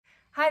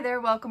Hi there,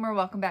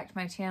 welcome back to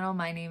my channel.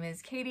 My name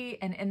is Katie,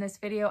 and in this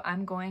video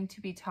I'm going to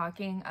be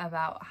talking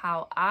about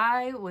how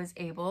I was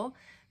able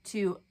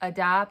to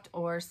adopt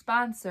or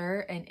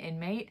sponsor an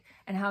inmate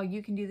and how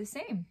you can do the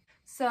same.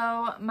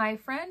 So my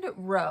friend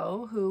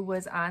Ro, who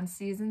was on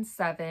season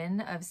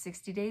 7 of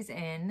 60 Days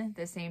In,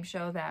 the same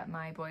show that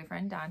my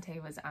boyfriend Dante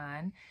was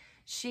on,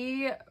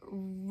 she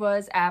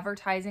was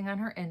advertising on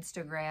her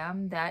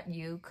Instagram that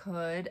you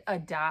could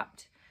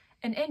adopt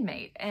an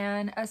inmate.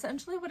 And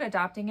essentially what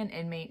adopting an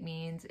inmate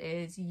means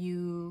is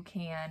you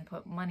can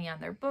put money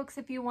on their books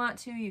if you want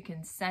to. You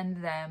can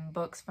send them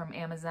books from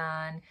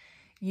Amazon.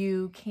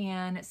 You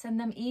can send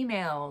them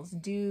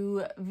emails,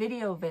 do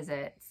video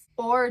visits,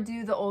 or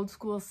do the old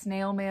school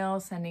snail mail,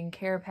 sending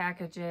care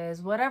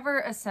packages, whatever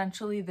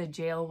essentially the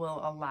jail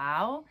will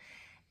allow.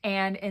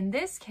 And in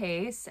this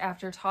case,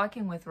 after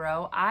talking with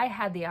Ro, I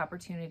had the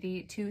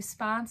opportunity to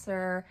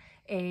sponsor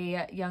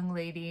a young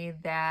lady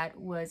that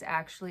was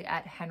actually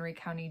at Henry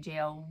County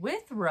Jail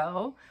with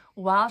Ro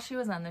while she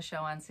was on the show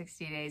on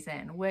 60 Days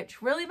In,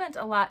 which really meant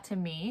a lot to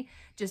me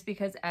just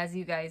because, as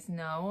you guys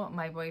know,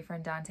 my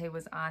boyfriend Dante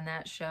was on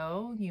that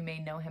show. You may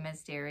know him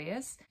as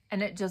Darius.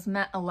 And it just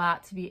meant a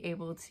lot to be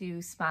able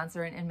to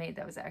sponsor an inmate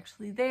that was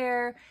actually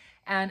there.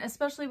 And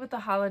especially with the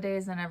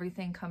holidays and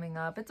everything coming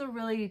up, it's a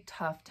really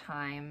tough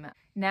time.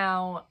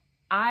 Now,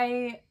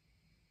 I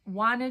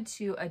wanted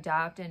to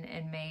adopt an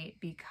inmate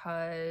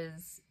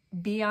because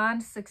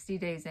beyond 60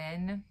 Days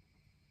In,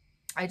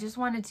 I just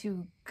wanted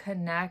to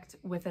connect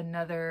with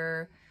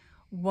another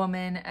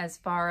woman as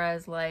far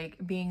as like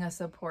being a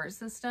support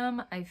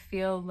system. I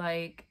feel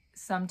like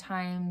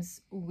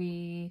sometimes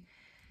we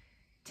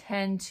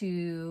tend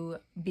to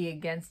be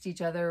against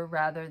each other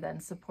rather than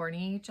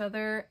supporting each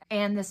other.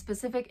 And the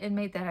specific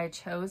inmate that I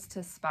chose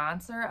to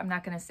sponsor, I'm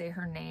not going to say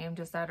her name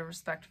just out of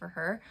respect for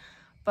her,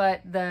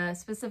 but the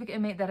specific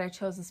inmate that I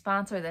chose to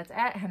sponsor that's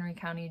at Henry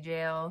County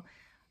Jail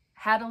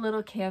had a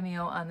little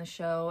cameo on the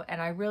show,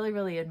 and I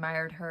really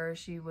admired her.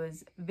 She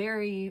was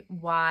very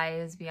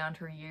wise beyond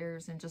her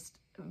years and just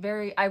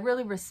I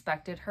really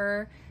respected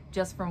her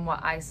just from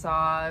what I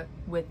saw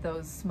with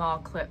those small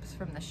clips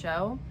from the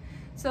show.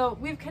 So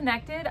we've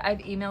connected. I've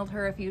emailed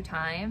her a few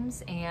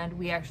times, and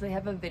we actually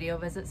have a video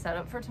visit set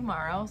up for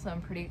tomorrow, so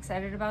I'm pretty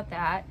excited about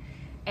that.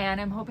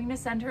 And I'm hoping to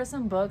send her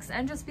some books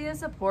and just be a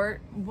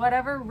support,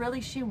 whatever really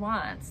she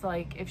wants.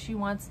 Like if she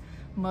wants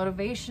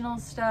motivational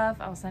stuff,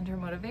 I'll send her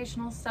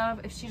motivational stuff.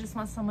 If she just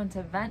wants someone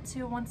to vent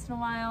to once in a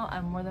while,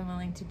 I'm more than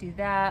willing to do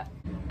that.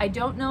 I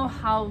don't know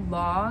how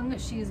long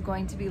she's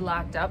going to be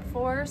locked up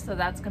for, so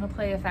that's going to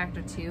play a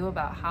factor too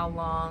about how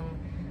long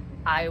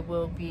I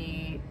will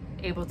be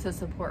able to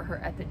support her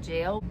at the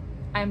jail.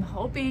 I'm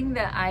hoping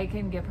that I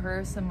can give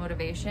her some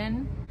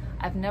motivation.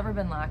 I've never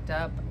been locked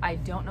up. I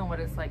don't know what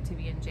it's like to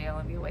be in jail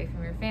and be away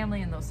from your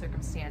family in those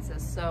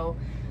circumstances, so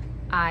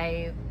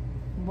I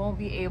won't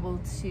be able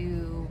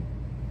to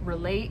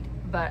relate,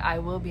 but I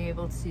will be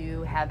able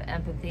to have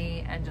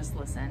empathy and just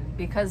listen,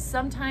 because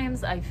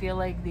sometimes I feel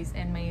like these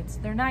inmates,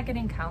 they're not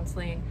getting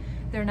counseling,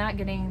 they're not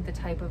getting the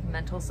type of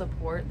mental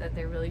support that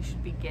they really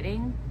should be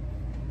getting.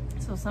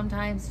 So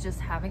sometimes just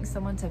having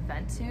someone to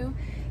vent to,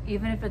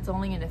 even if it's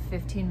only in a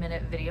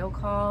 15-minute video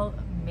call,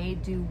 may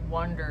do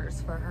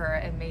wonders for her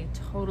and may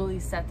totally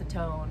set the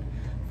tone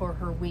for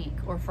her week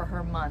or for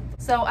her month.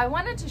 So I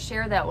wanted to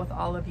share that with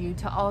all of you,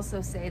 to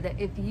also say that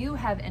if you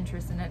have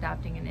interest in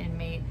adopting an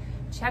inmate,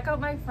 check out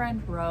my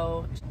friend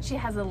Ro. She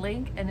has a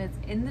link and it's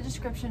in the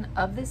description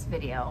of this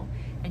video,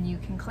 and you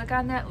can click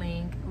on that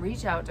link,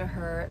 reach out to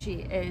her. She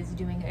is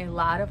doing a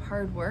lot of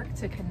hard work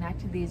to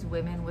connect these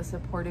women with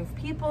supportive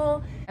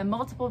people, and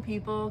multiple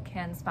people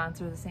can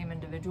sponsor the same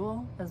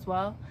individual as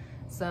well.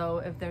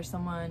 So if there's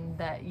someone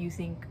that you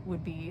think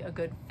would be a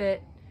good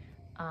fit,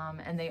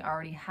 and they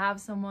already have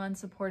someone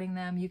supporting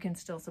them, you can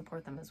still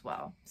support them as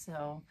well.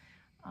 So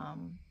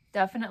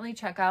definitely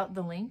check out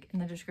the link in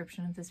the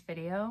description of this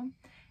video.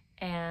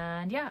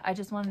 And yeah, I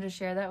just wanted to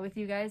share that with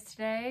you guys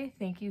today.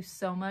 Thank you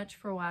so much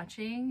for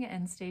watching,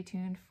 and stay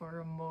tuned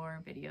for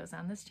more videos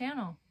on this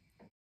channel.